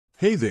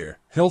Hey there,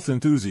 health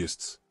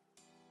enthusiasts.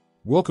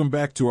 Welcome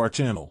back to our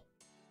channel.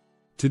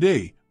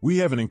 Today, we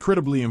have an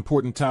incredibly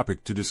important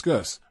topic to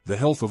discuss, the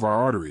health of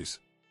our arteries.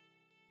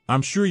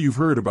 I'm sure you've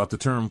heard about the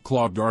term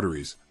clogged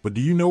arteries, but do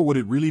you know what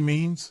it really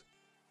means?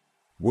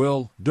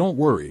 Well, don't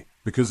worry,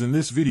 because in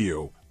this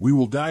video, we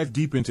will dive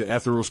deep into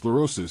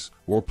atherosclerosis,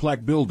 or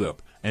plaque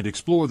buildup, and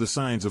explore the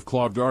signs of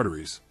clogged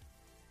arteries.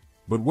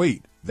 But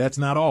wait, that's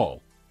not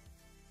all.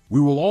 We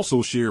will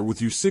also share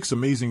with you 6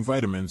 amazing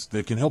vitamins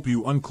that can help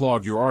you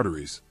unclog your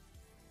arteries.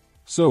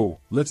 So,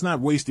 let's not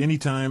waste any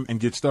time and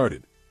get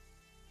started.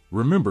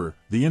 Remember,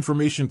 the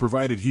information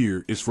provided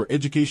here is for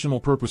educational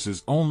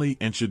purposes only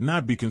and should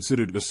not be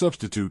considered a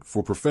substitute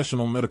for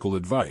professional medical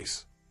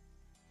advice.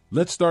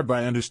 Let's start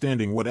by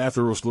understanding what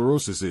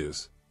atherosclerosis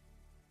is.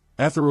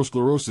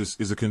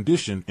 Atherosclerosis is a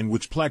condition in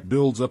which plaque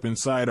builds up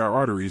inside our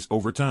arteries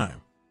over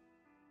time.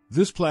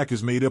 This plaque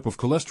is made up of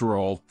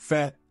cholesterol,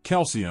 fat,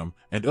 calcium,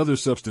 and other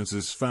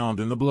substances found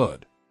in the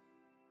blood.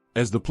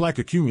 As the plaque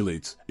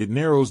accumulates, it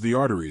narrows the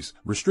arteries,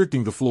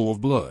 restricting the flow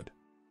of blood.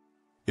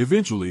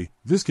 Eventually,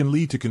 this can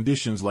lead to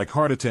conditions like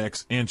heart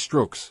attacks and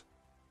strokes.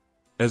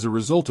 As a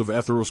result of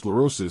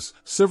atherosclerosis,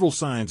 several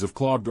signs of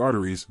clogged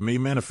arteries may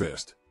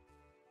manifest.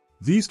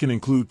 These can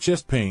include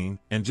chest pain,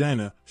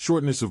 angina,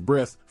 shortness of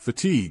breath,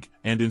 fatigue,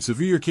 and in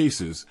severe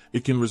cases,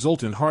 it can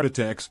result in heart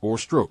attacks or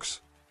strokes.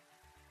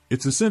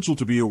 It's essential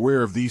to be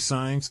aware of these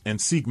signs and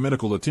seek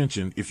medical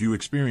attention if you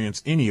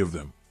experience any of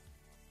them.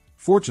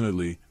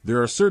 Fortunately, there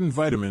are certain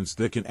vitamins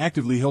that can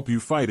actively help you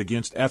fight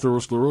against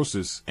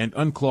atherosclerosis and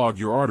unclog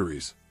your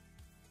arteries.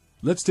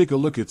 Let's take a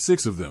look at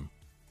 6 of them.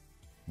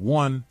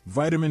 1.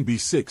 Vitamin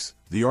B6,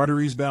 the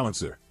arteries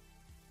balancer.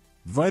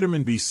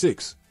 Vitamin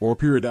B6, or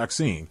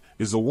pyridoxine,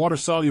 is a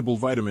water-soluble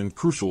vitamin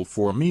crucial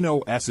for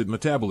amino acid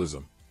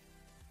metabolism.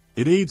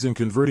 It aids in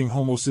converting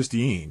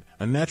homocysteine,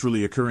 a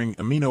naturally occurring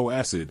amino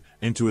acid,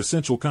 into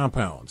essential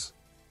compounds.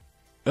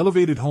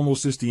 Elevated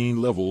homocysteine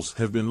levels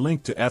have been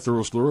linked to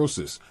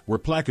atherosclerosis, where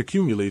plaque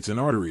accumulates in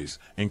arteries,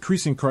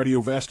 increasing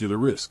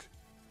cardiovascular risk.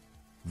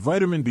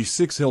 Vitamin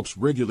B6 helps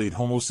regulate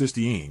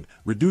homocysteine,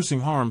 reducing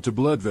harm to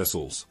blood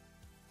vessels.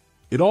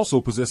 It also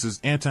possesses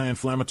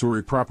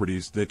anti-inflammatory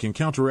properties that can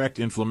counteract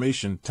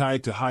inflammation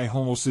tied to high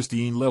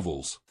homocysteine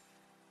levels.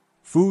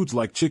 Foods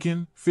like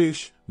chicken,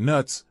 fish,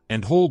 nuts,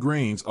 and whole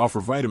grains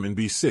offer vitamin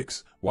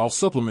B6, while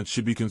supplements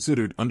should be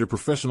considered under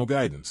professional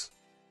guidance.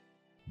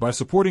 By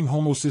supporting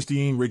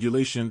homocysteine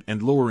regulation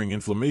and lowering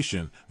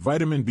inflammation,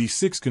 vitamin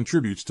B6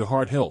 contributes to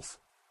heart health.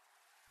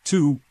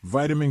 2.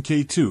 Vitamin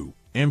K2,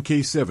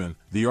 MK7,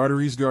 the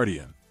arteries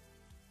guardian.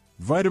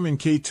 Vitamin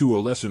K2, a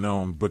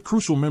lesser-known but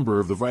crucial member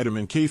of the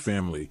vitamin K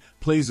family,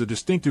 plays a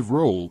distinctive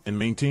role in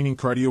maintaining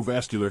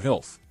cardiovascular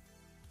health.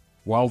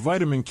 While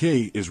vitamin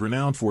K is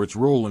renowned for its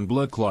role in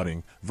blood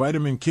clotting,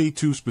 vitamin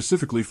K2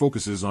 specifically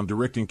focuses on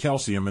directing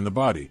calcium in the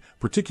body,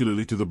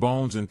 particularly to the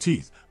bones and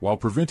teeth, while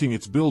preventing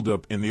its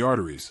buildup in the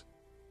arteries.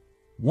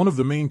 One of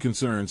the main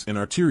concerns in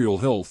arterial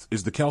health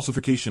is the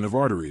calcification of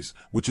arteries,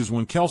 which is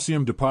when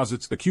calcium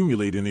deposits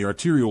accumulate in the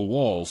arterial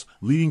walls,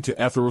 leading to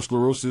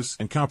atherosclerosis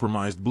and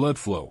compromised blood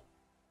flow.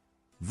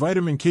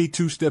 Vitamin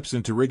K2 steps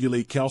in to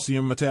regulate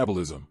calcium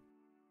metabolism.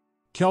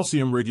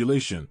 Calcium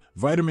regulation.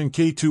 Vitamin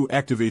K2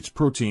 activates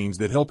proteins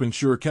that help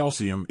ensure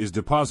calcium is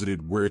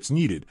deposited where it's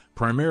needed,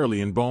 primarily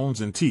in bones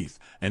and teeth,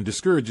 and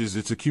discourages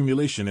its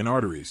accumulation in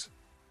arteries.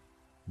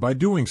 By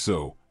doing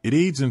so, it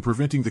aids in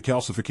preventing the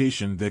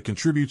calcification that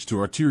contributes to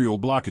arterial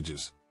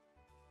blockages.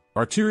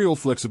 Arterial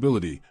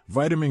flexibility.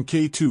 Vitamin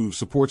K2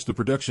 supports the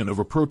production of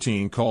a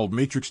protein called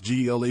matrix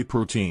GLA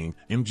protein,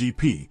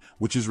 MGP,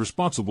 which is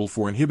responsible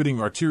for inhibiting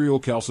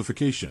arterial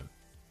calcification.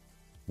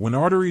 When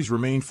arteries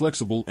remain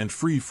flexible and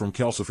free from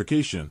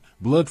calcification,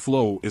 blood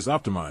flow is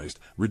optimized,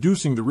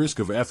 reducing the risk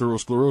of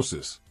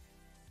atherosclerosis.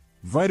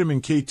 Vitamin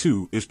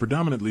K2 is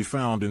predominantly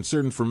found in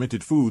certain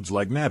fermented foods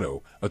like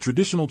natto, a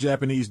traditional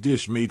Japanese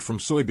dish made from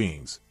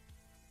soybeans.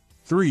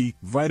 3.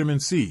 Vitamin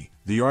C,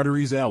 the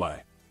arteries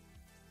ally.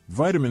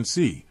 Vitamin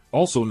C,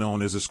 also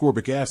known as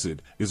ascorbic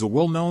acid, is a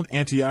well-known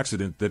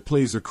antioxidant that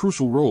plays a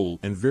crucial role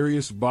in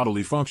various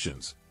bodily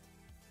functions.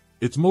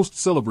 It's most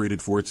celebrated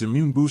for its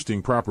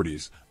immune-boosting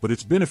properties, but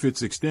its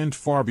benefits extend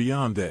far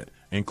beyond that,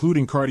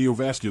 including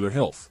cardiovascular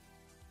health.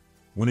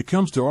 When it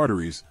comes to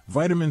arteries,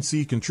 vitamin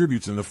C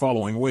contributes in the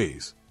following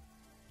ways.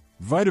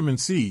 Vitamin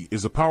C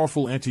is a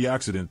powerful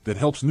antioxidant that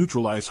helps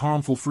neutralize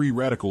harmful free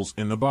radicals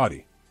in the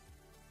body.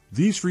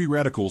 These free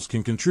radicals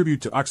can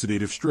contribute to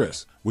oxidative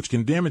stress, which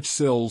can damage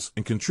cells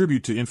and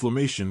contribute to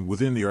inflammation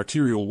within the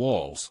arterial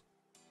walls.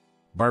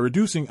 By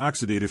reducing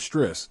oxidative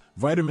stress,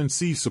 vitamin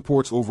C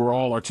supports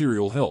overall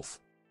arterial health.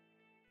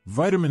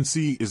 Vitamin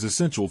C is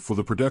essential for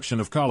the production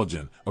of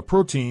collagen, a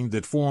protein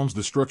that forms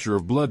the structure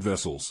of blood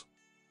vessels.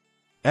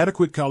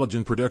 Adequate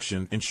collagen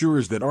production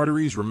ensures that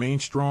arteries remain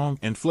strong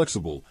and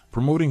flexible,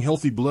 promoting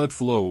healthy blood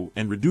flow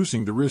and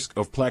reducing the risk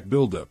of plaque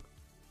buildup.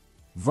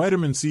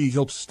 Vitamin C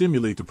helps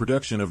stimulate the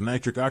production of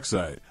nitric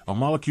oxide, a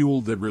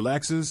molecule that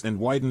relaxes and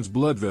widens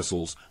blood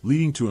vessels,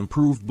 leading to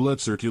improved blood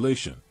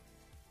circulation.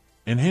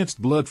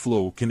 Enhanced blood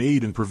flow can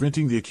aid in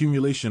preventing the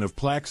accumulation of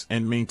plaques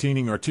and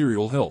maintaining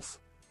arterial health.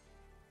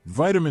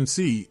 Vitamin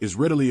C is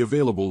readily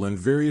available in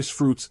various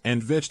fruits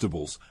and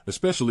vegetables,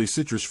 especially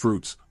citrus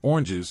fruits,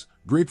 oranges,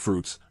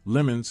 grapefruits,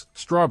 lemons,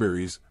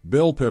 strawberries,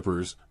 bell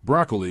peppers,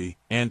 broccoli,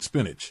 and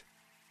spinach.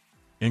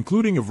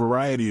 Including a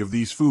variety of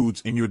these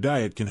foods in your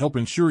diet can help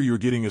ensure you're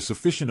getting a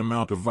sufficient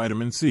amount of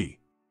vitamin C.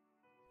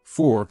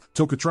 4.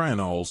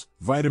 Tocotrienols,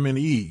 vitamin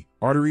E,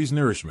 arteries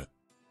nourishment.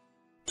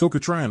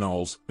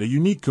 Tocotrienols, a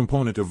unique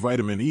component of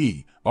vitamin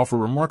E, offer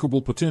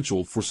remarkable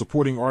potential for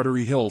supporting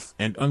artery health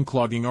and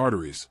unclogging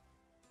arteries.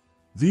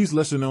 These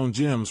lesser-known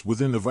gems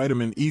within the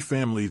vitamin E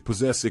family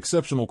possess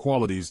exceptional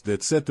qualities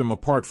that set them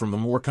apart from the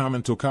more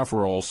common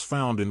tocopherols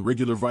found in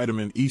regular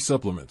vitamin E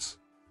supplements.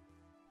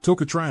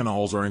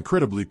 Tocotrienols are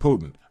incredibly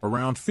potent,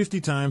 around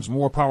 50 times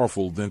more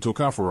powerful than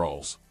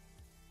tocopherols.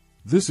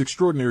 This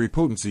extraordinary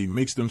potency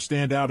makes them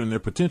stand out in their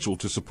potential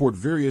to support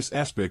various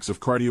aspects of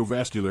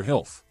cardiovascular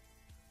health.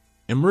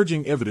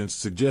 Emerging evidence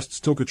suggests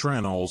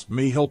tocotrienols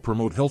may help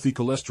promote healthy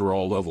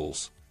cholesterol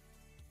levels.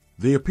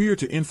 They appear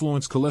to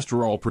influence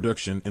cholesterol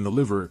production in the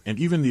liver and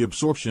even the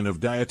absorption of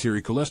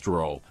dietary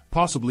cholesterol,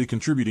 possibly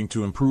contributing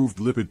to improved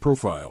lipid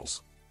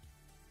profiles.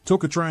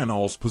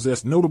 Tocotrienols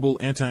possess notable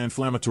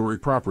anti-inflammatory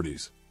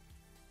properties.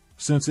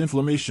 Since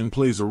inflammation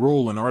plays a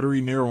role in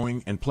artery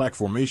narrowing and plaque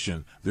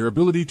formation, their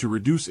ability to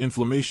reduce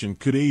inflammation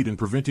could aid in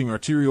preventing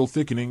arterial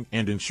thickening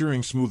and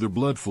ensuring smoother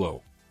blood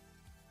flow.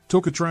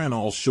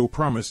 Tocotrienols show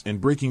promise in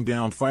breaking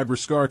down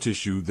fibrous scar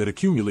tissue that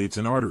accumulates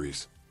in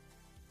arteries.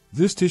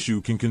 This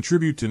tissue can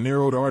contribute to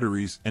narrowed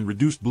arteries and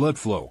reduced blood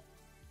flow.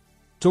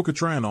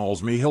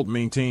 Tocotrienols may help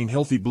maintain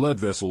healthy blood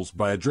vessels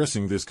by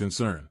addressing this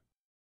concern.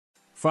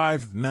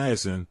 5.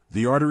 Niacin,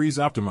 the arteries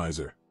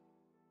optimizer.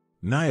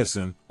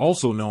 Niacin,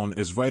 also known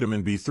as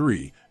vitamin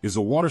B3, is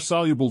a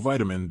water-soluble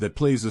vitamin that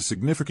plays a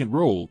significant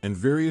role in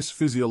various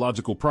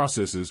physiological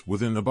processes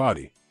within the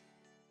body.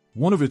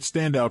 One of its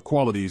standout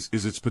qualities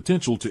is its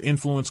potential to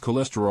influence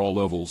cholesterol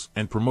levels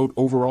and promote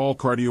overall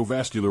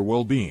cardiovascular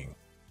well-being.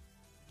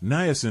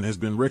 Niacin has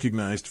been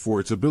recognized for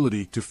its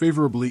ability to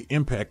favorably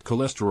impact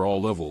cholesterol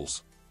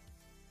levels.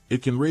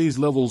 It can raise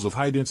levels of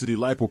high-density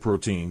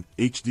lipoprotein,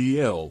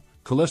 HDL,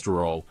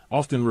 cholesterol,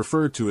 often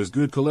referred to as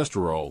good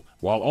cholesterol,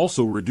 while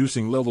also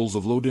reducing levels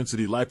of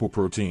low-density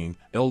lipoprotein,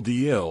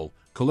 LDL,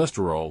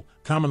 cholesterol,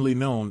 commonly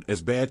known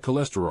as bad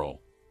cholesterol.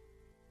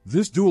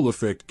 This dual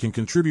effect can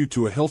contribute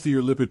to a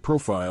healthier lipid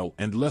profile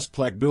and less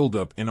plaque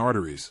buildup in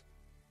arteries.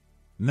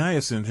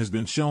 Niacin has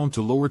been shown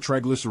to lower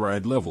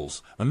triglyceride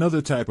levels,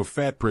 another type of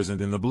fat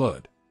present in the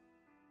blood.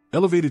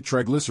 Elevated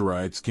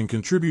triglycerides can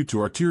contribute to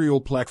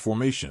arterial plaque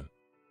formation.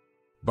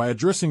 By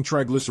addressing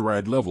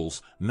triglyceride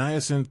levels,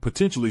 niacin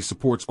potentially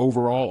supports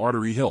overall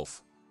artery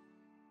health.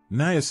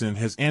 Niacin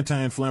has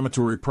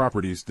anti-inflammatory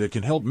properties that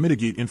can help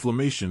mitigate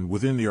inflammation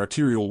within the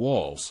arterial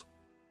walls.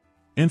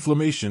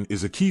 Inflammation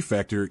is a key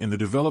factor in the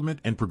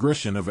development and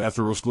progression of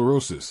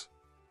atherosclerosis.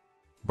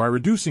 By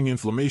reducing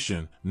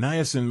inflammation,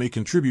 niacin may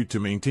contribute to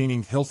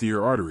maintaining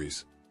healthier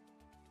arteries.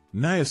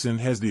 Niacin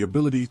has the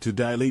ability to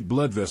dilate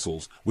blood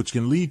vessels, which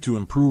can lead to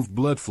improved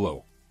blood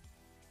flow.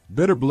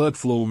 Better blood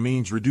flow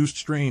means reduced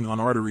strain on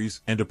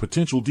arteries and a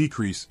potential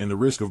decrease in the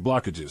risk of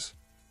blockages.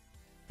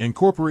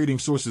 Incorporating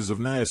sources of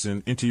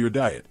niacin into your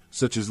diet,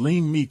 such as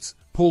lean meats,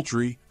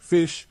 poultry,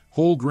 fish,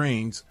 whole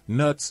grains,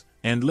 nuts,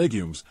 and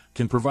legumes,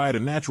 can provide a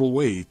natural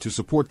way to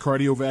support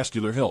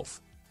cardiovascular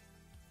health.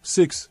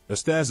 6.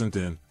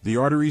 Astaxanthin, the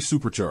artery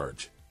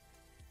supercharge.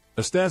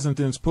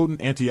 Astaxanthin's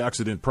potent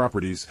antioxidant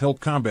properties help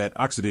combat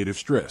oxidative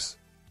stress.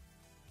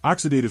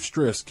 Oxidative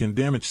stress can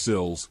damage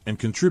cells and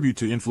contribute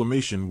to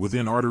inflammation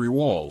within artery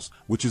walls,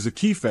 which is a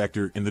key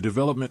factor in the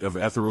development of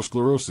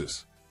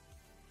atherosclerosis.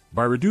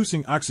 By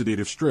reducing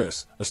oxidative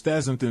stress,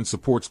 astaxanthin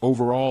supports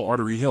overall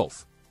artery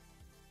health.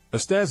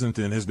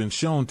 Astaxanthin has been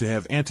shown to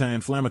have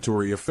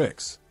anti-inflammatory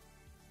effects.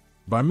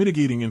 By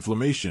mitigating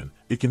inflammation,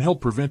 it can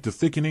help prevent the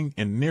thickening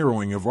and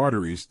narrowing of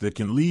arteries that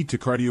can lead to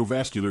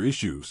cardiovascular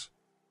issues.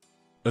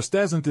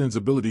 Astaxanthin's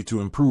ability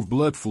to improve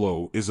blood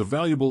flow is a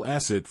valuable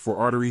asset for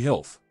artery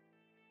health.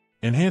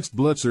 Enhanced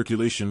blood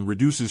circulation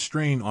reduces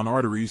strain on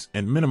arteries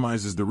and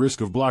minimizes the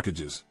risk of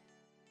blockages.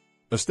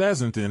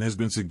 Astaxanthin has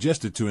been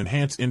suggested to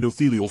enhance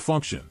endothelial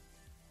function.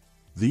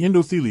 The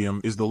endothelium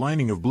is the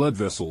lining of blood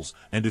vessels,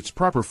 and its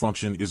proper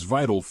function is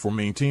vital for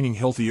maintaining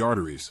healthy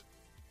arteries.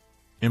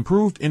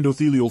 Improved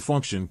endothelial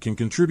function can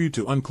contribute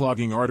to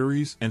unclogging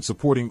arteries and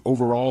supporting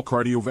overall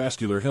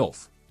cardiovascular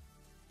health.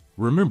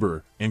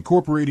 Remember,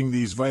 incorporating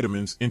these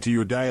vitamins into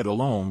your diet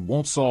alone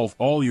won't solve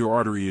all your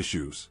artery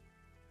issues.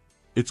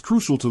 It's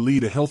crucial to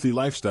lead a healthy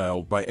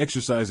lifestyle by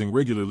exercising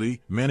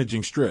regularly,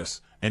 managing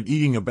stress, and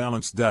eating a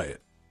balanced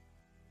diet.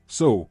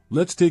 So,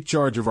 let's take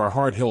charge of our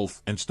heart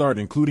health and start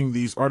including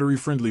these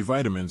artery-friendly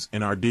vitamins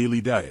in our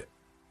daily diet.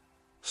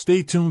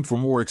 Stay tuned for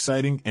more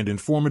exciting and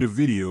informative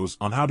videos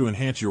on how to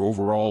enhance your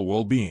overall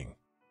well-being.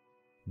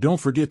 Don't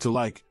forget to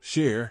like,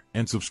 share,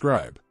 and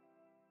subscribe.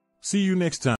 See you next time.